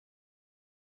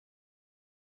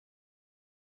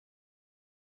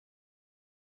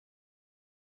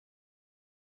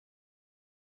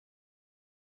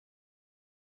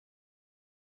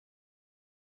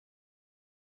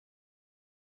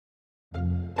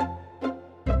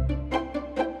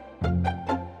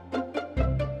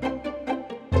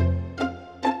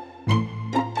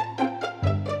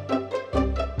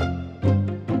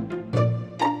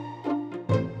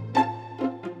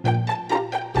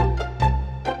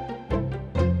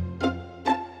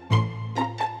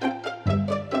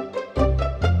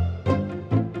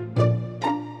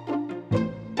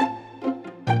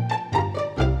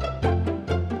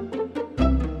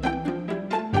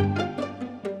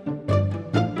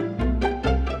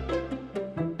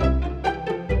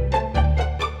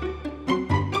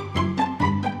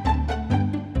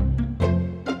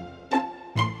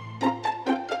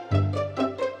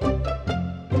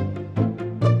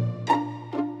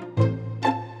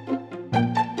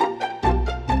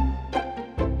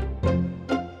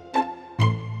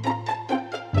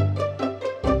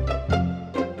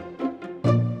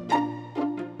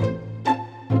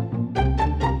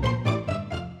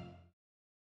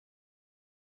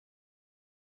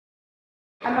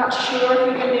I'm not sure if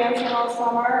you've been dancing all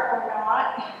summer or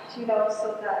not,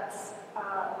 so that's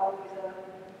always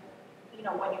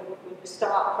when you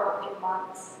stop for a few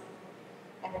months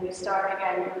and then you start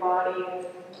again, your body,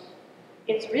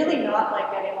 it's really not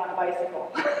like getting on a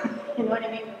bicycle. You know what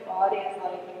I mean? Your body is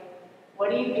like,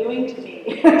 what are you doing to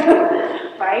me?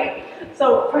 Right?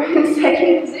 So for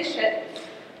second position,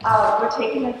 we're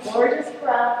taking a gorgeous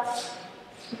breath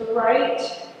to the right,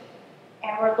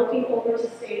 and we're looking over to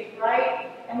stage right,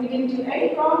 and we didn't do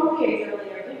any wrong plays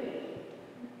earlier, did we?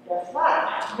 Guess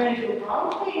what? We're going to do a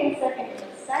wrong play in second in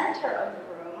the center of the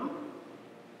room,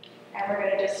 and we're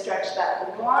going to just stretch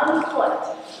that one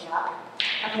foot. Yeah.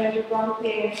 I'm going to do wrong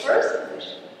play in first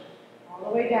position, all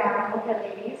the way down. Go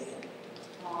ahead, ladies.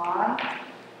 On,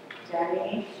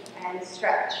 demi, and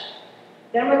stretch.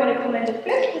 Then we're going to come into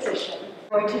fifth position.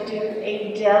 We're going to do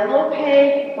a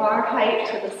développé bar height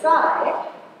to the side.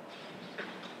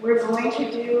 We're going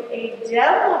to do a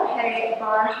développé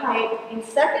bar height in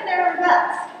secondary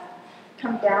rest.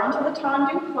 Come down to the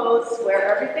tendu close,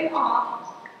 square everything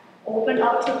off, open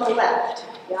up to the left.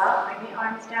 Yeah, bring the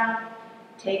arms down,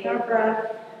 take our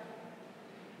breath,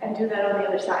 and do that on the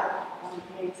other side. One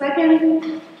play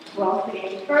second, one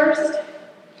play first.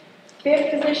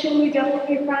 Fifth position, we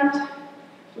développé front,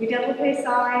 we développé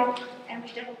side, and we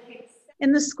développé.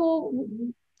 In the school,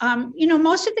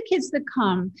 most of the kids that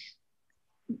come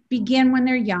begin when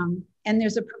they're young, and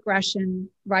there's a progression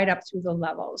right up through the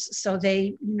levels. So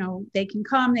they can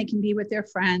come, they can be with their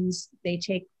friends, they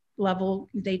take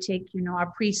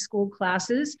our preschool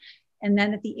classes, and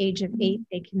then at the age of 8,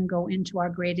 they can go into our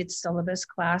graded syllabus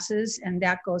classes, and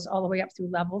that goes all the way up through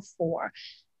level 4.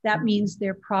 That means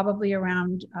they're probably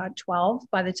around 12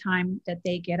 by the time that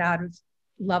they get out of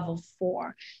level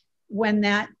 4. When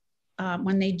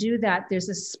they do that, there's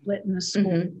a split in the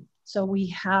school. Mm-hmm. So we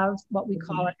have what we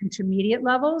call our intermediate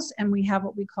levels, and we have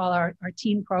what we call our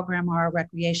teen program or our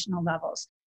recreational levels.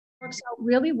 It works out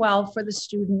really well for the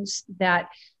students that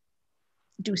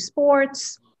do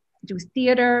sports, do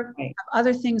theater,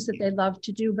 other things that they love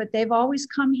to do, but they've always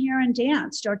come here and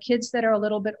danced, or kids that are a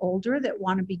little bit older that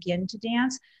want to begin to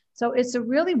dance. So it's a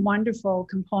really wonderful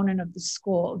component of the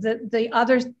school.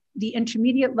 The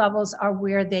intermediate levels are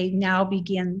where they now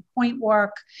begin point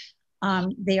work.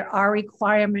 There are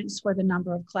requirements for the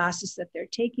number of classes that they're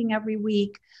taking every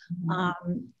week.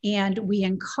 And we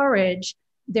encourage,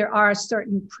 there are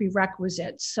certain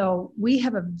prerequisites. So we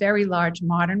have a very large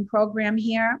modern program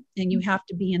here, and you have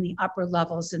to be in the upper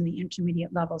levels and the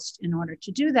intermediate levels in order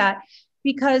to do that,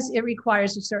 because it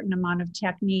requires a certain amount of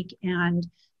technique, and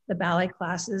the ballet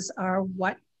classes are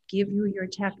what give you your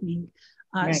technique.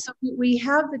 Right. So we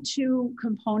have the two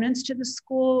components to the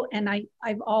school, and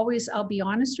I'll be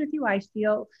honest with you, I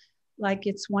feel like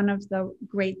it's one of the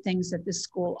great things that this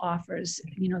school offers.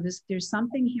 There's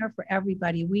something here for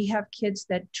everybody. We have kids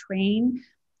that train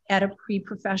at a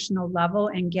pre-professional level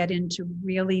and get into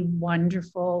really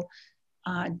wonderful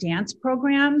dance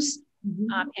programs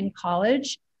in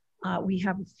college. We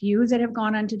have a few that have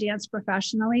gone on to dance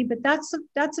professionally, but that's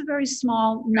a very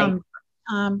small number.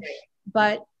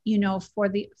 But for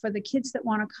the kids that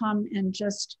want to come and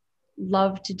just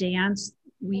love to dance,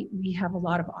 we have a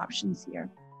lot of options here.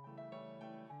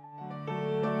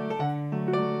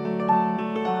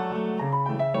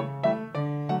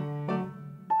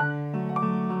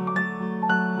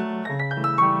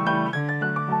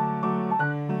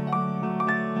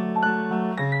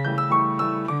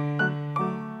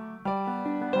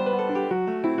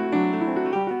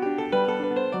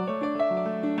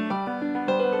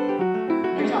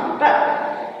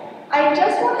 I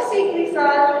just want to see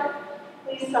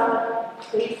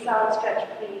please stretch,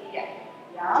 please. Yeah.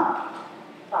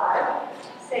 5,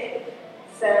 6,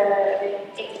 7,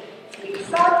 8.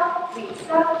 Release up, release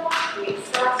up,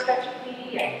 release up, stretch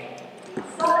median.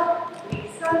 Release up,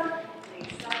 release up,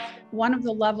 release up. One of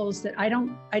the levels that I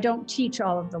don't teach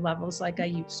all of the levels like I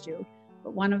used to,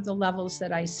 but one of the levels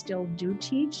that I still do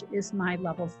teach is my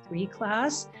level 3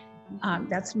 class.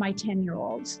 That's my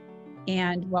 10-year-olds.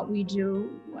 And what we do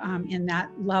in that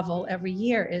level every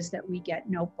year is that we get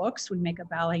notebooks. We make a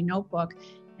ballet notebook,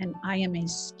 and I am a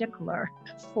stickler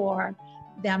for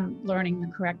them learning the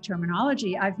correct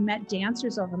terminology. I've met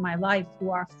dancers over my life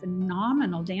who are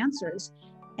phenomenal dancers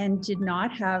and did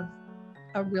not have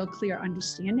a real clear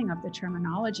understanding of the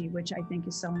terminology, which I think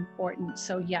is so important.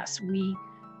 So yes, we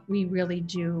really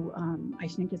do. I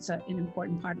think it's an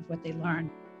important part of what they learn.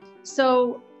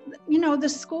 So, the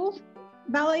school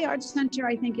Ballet Arts Center,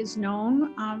 I think, is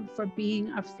known for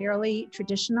being a fairly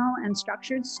traditional and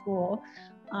structured school.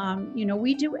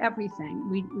 We do everything.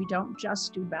 We don't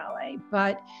just do ballet,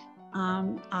 but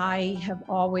I have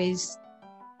always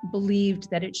believed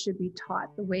that it should be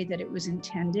taught the way that it was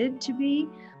intended to be.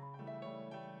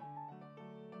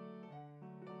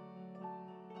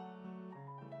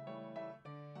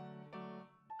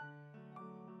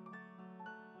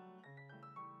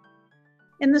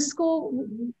 In the school,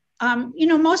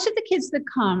 most of the kids that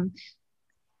come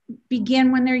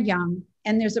begin when they're young,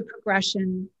 and there's a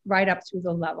progression right up through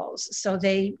the levels. So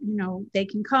they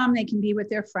can come, they can be with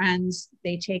their friends,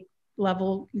 they take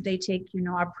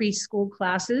our preschool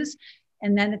classes,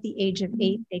 and then at the age of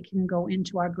 8, they can go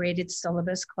into our graded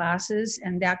syllabus classes,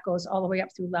 and that goes all the way up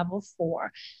through level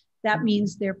 4. That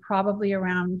means they're probably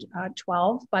around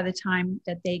 12 by the time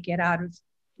that they get out of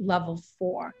level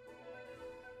 4.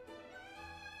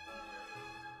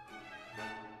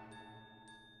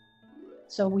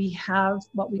 So we have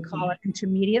what we call our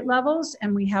intermediate levels,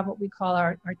 and we have what we call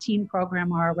our teen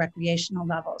program or our recreational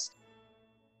levels.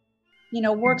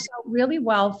 Works out really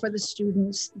well for the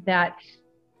students that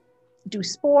do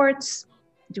sports,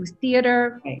 do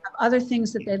theater, have other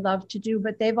things that they love to do,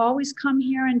 but they've always come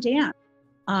here and dance.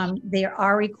 There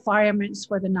are requirements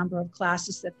for the number of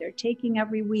classes that they're taking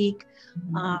every week,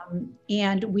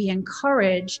 and we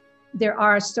encourage, there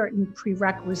are certain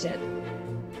prerequisites.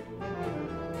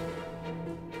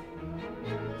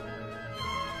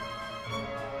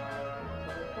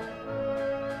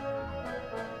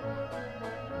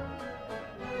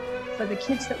 For the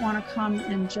kids that want to come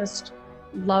and just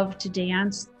love to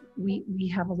dance, we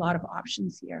have a lot of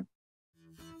options here.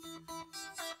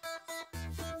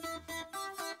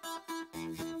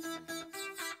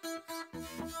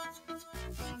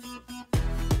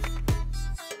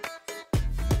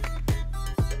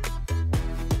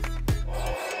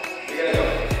 We're gonna go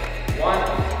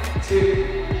 1, 2,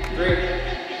 3,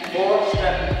 4,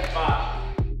 step, 5.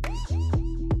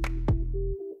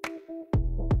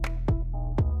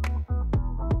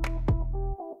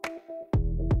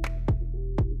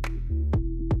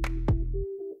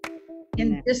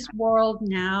 In this world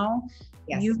now,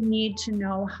 yes, you need to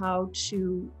know how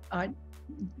to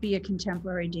be a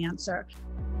contemporary dancer.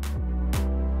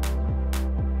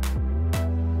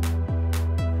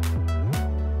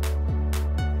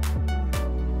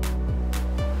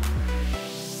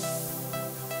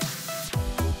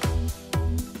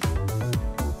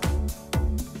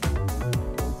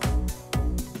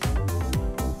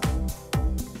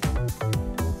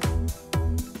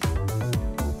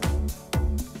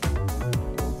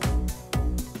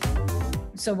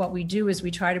 So what we do is we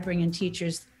try to bring in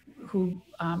teachers who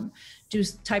do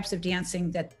types of dancing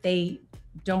that they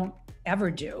don't ever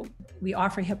do. We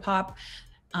offer hip hop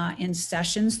in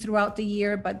sessions throughout the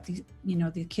year, but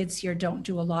the kids here don't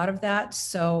do a lot of that.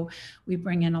 So we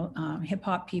bring in hip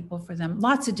hop people for them.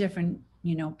 Lots of different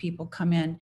people come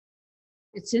in.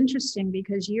 It's interesting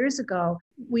because years ago,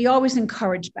 we always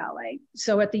encourage ballet.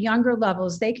 So at the younger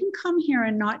levels, they can come here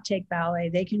and not take ballet.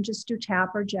 They can just do tap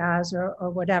or jazz or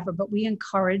whatever, but we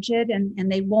encourage it, and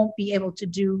they won't be able to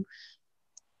do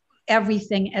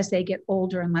everything as they get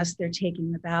older unless they're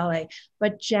taking the ballet.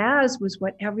 But jazz was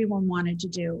what everyone wanted to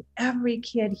do. Every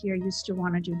kid here used to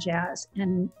want to do jazz.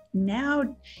 And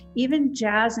now even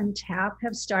jazz and tap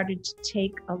have started to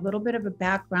take a little bit of a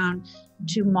background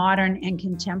to modern and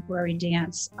contemporary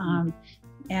dance.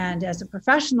 And as a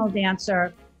professional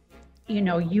dancer,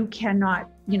 you cannot,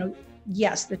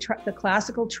 yes, the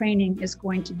classical training is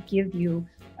going to give you,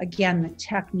 again, the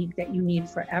technique that you need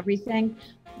for everything,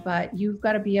 but you've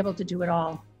got to be able to do it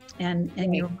all. And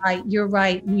you're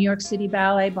right. New York City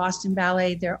Ballet, Boston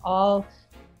Ballet, they're all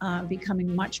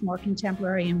becoming much more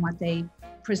contemporary in what they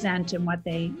present and what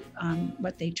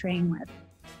they train with.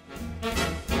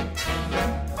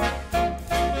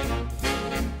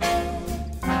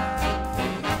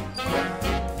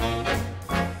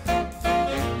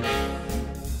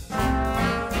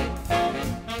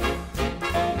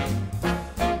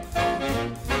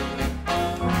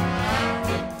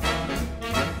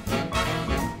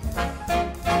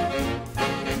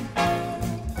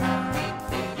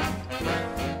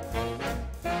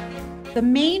 The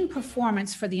main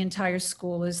performance for the entire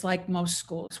school is like most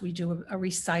schools. We do a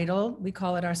recital. We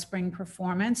call it our spring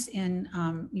performance in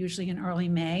usually in early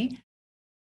May.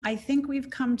 I think we've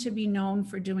come to be known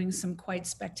for doing some quite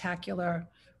spectacular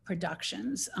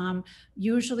productions.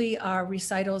 Usually our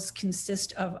recitals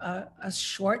consist of a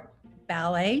short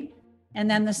ballet, and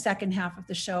then the second half of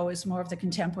the show is more of the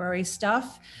contemporary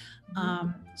stuff.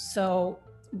 So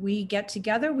we get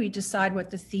together, we decide what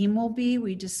the theme will be,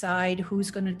 we decide who's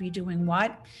going to be doing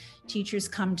what. Teachers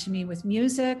come to me with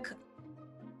music.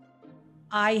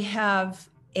 I have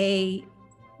I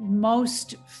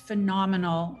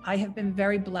have been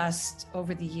very blessed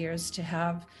over the years to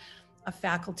have a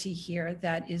faculty here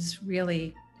that is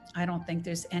really, I don't think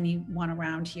there's anyone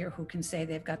around here who can say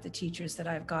they've got the teachers that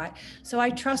I've got. So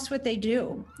I trust what they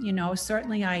do.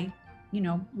 Certainly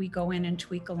we go in and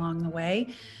tweak along the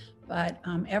way, but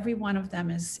every one of them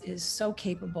is so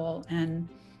capable and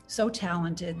so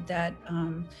talented that,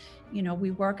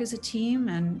 we work as a team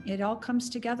and it all comes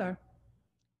together.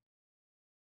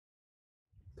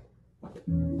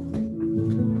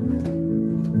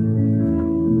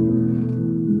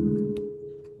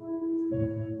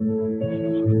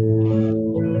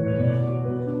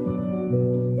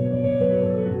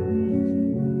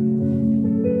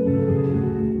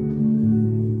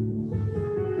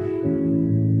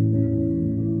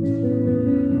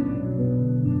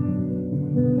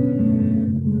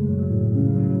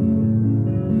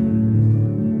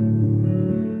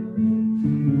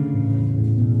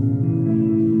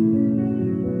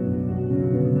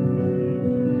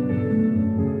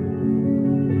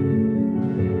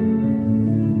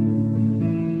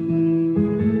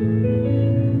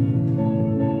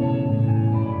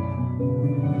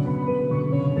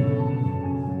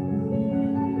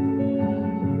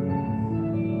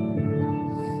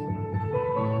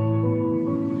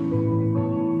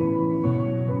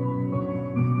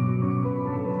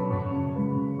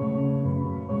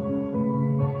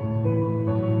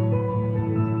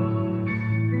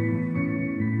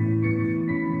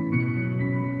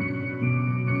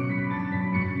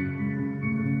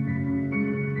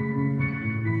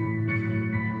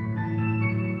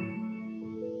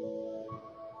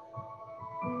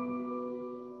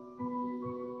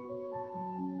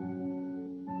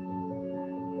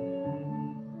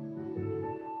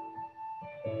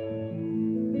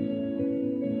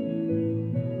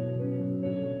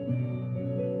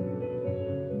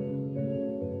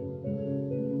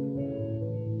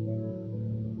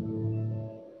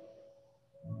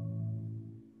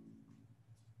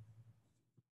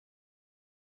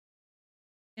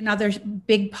 Another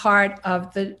big part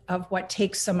of what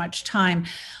takes so much time.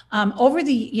 At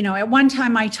one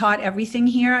time I taught everything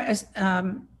here,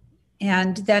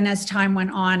 and then as time went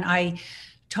on, I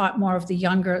taught more of the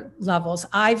younger levels.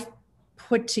 I've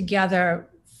put together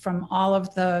from all of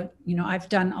I've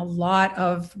done a lot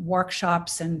of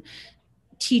workshops and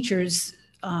teachers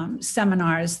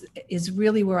seminars is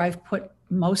really where I've put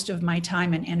most of my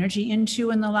time and energy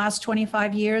into in the last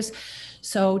 25 years.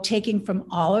 So taking from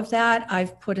all of that,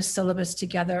 I've put a syllabus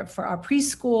together for our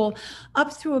preschool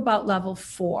up through about level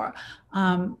 4.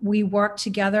 We work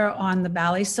together on the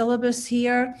ballet syllabus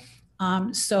here.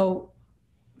 So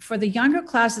for the younger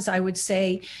classes, I would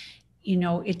say,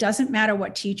 it doesn't matter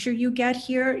what teacher you get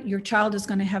here, your child is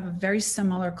going to have a very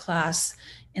similar class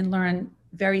and learn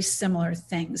very similar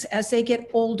things. As they get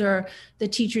older, the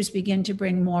teachers begin to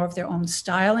bring more of their own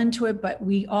style into it, but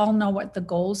we all know what the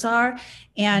goals are.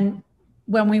 And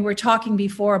when we were talking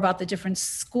before about the different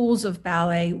schools of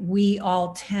ballet, we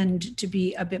all tend to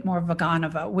be a bit more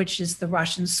Vaganova, which is the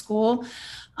Russian school.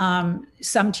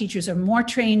 Some teachers are more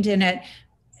trained in it,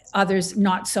 others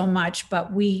not so much,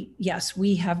 but we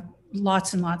have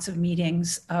lots and lots of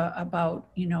meetings about,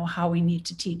 how we need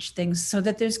to teach things so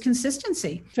that there's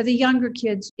consistency. For the younger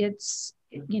kids, it's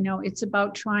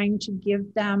about trying to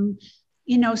give them,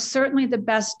 certainly the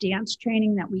best dance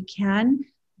training that we can,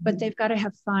 but they've got to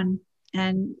have fun.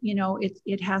 And,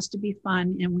 it has to be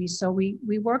fun. And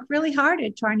we work really hard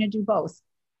at trying to do both.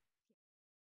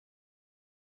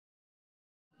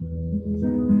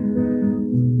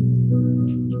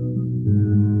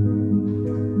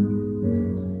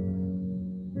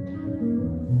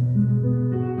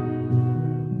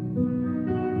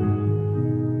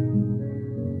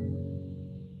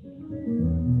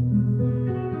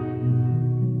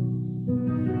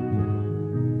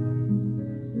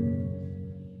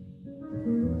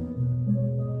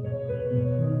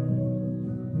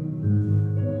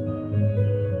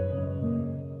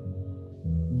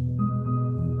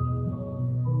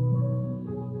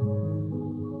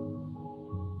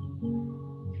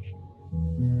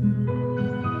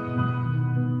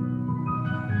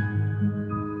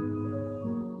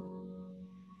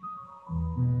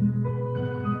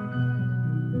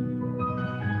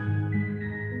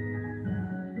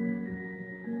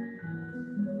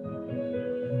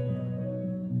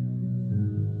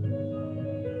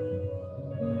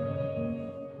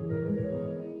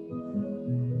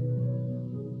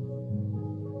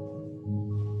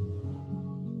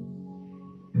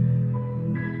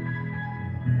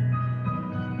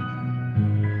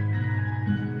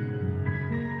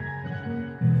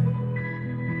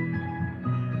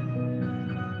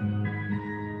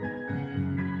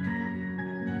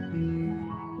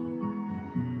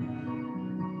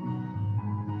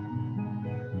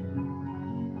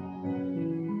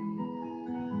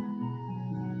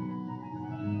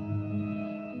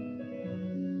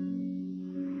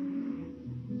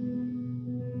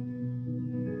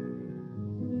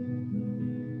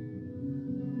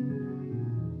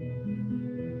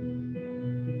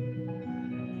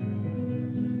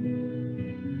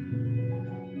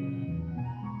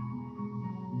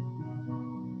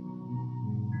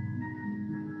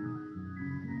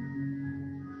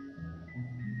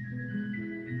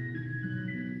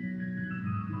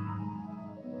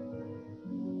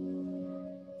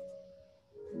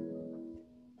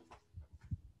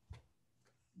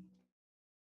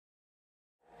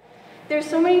 there's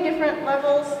so many different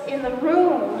levels in the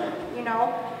room, you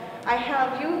know. I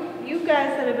have you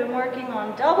guys that have been working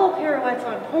on double pirouettes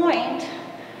on point,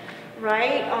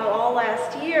 right, all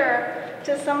last year,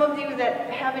 to some of you that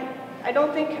haven't, I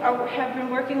don't think have been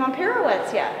working on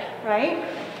pirouettes yet, right?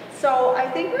 So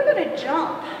I think we're going to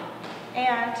jump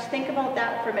and think about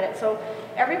that for a minute. So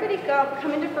everybody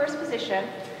come into first position.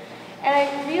 And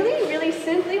I really, really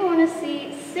simply want to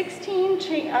see 16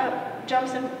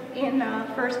 jumps in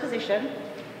first position.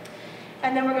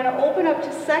 And then we're going to open up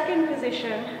to second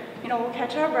position. You know, we'll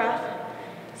catch our breath.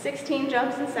 16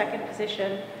 jumps in second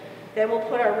position. Then we'll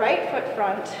put our right foot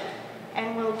front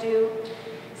and we'll do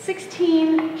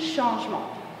 16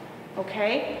 changements.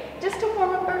 Okay? Just to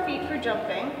warm up our feet for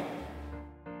jumping.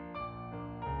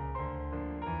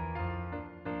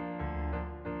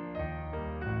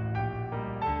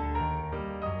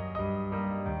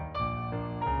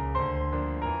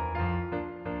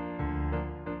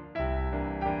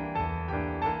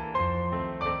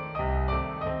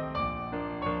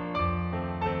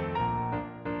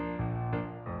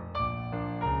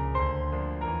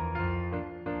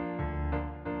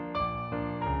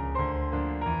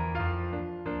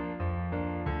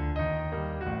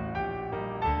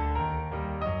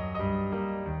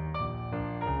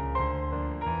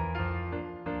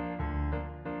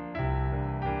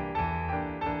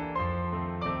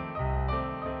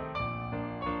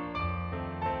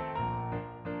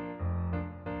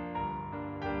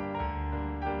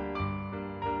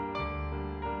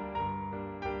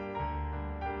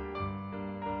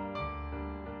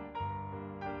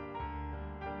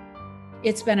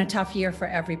 It's been a tough year for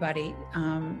everybody.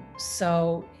 And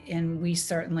we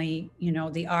certainly, you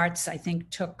know, the arts, I think,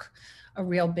 took a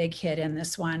real big hit in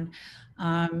this one.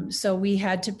 So we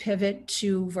had to pivot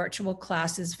to virtual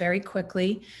classes very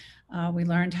quickly. We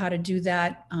learned how to do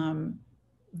that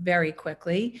very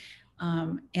quickly.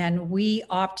 And we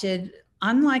opted,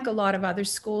 unlike a lot of other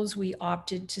schools, we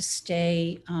opted to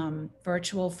stay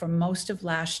virtual for most of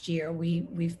last year.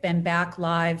 We've been back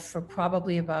live for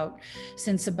probably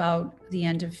since about the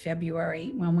end of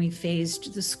February when we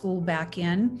phased the school back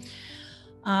in.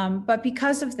 But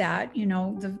because of that, you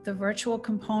know, the virtual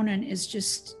component is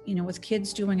just, you know, with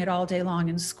kids doing it all day long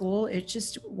in school, it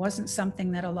just wasn't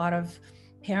something that a lot of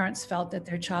parents felt that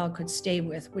their child could stay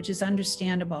with, which is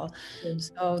understandable.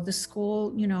 So the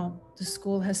school, you know, the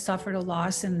school has suffered a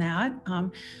loss in that.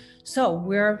 So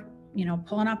we're, you know,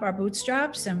 pulling up our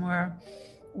bootstraps and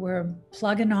we're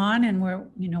plugging on, and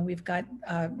we've got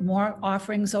more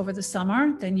offerings over the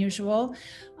summer than usual.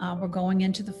 We're going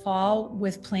into the fall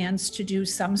with plans to do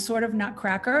some sort of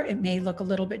nutcracker. It may look a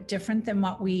little bit different than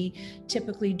what we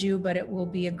typically do, but it will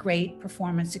be a great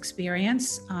performance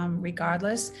experience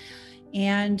regardless.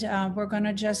 And we're going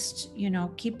to just, you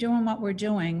know, keep doing what we're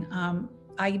doing.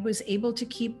 I was able to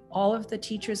keep all of the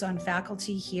teachers on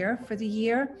faculty here for the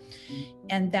year.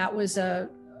 And that was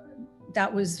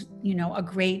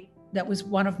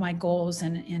one of my goals.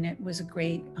 And it was a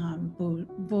great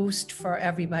boost for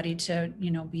everybody to,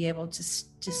 you know, be able to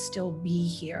still be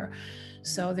here.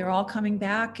 So they're all coming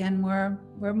back and we're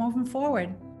moving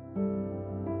forward.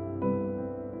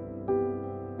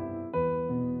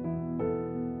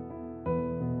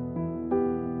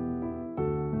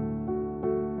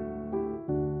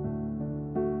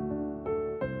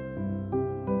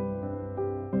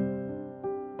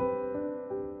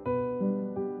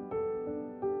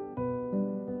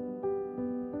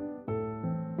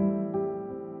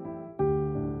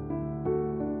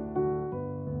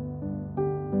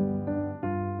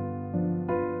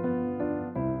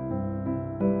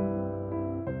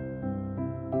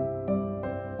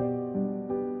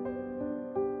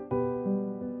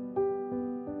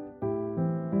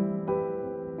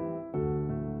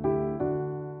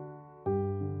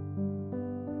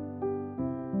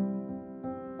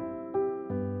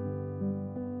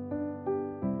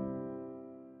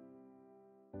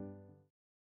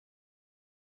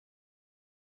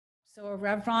 So a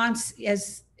reverence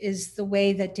is the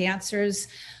way that dancers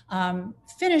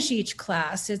finish each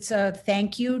class. It's a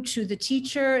thank you to the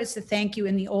teacher. It's a thank you.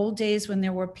 In the old days when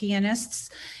there were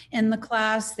pianists in the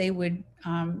class, they would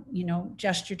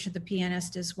gesture to the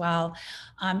pianist as well.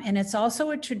 And it's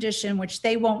also a tradition, which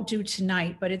they won't do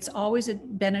tonight, but it's always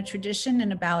been a tradition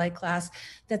in a ballet class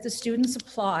that the students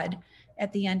applaud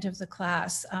at the end of the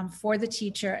class for the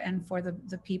teacher and for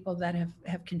the people that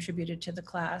have contributed to the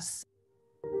class.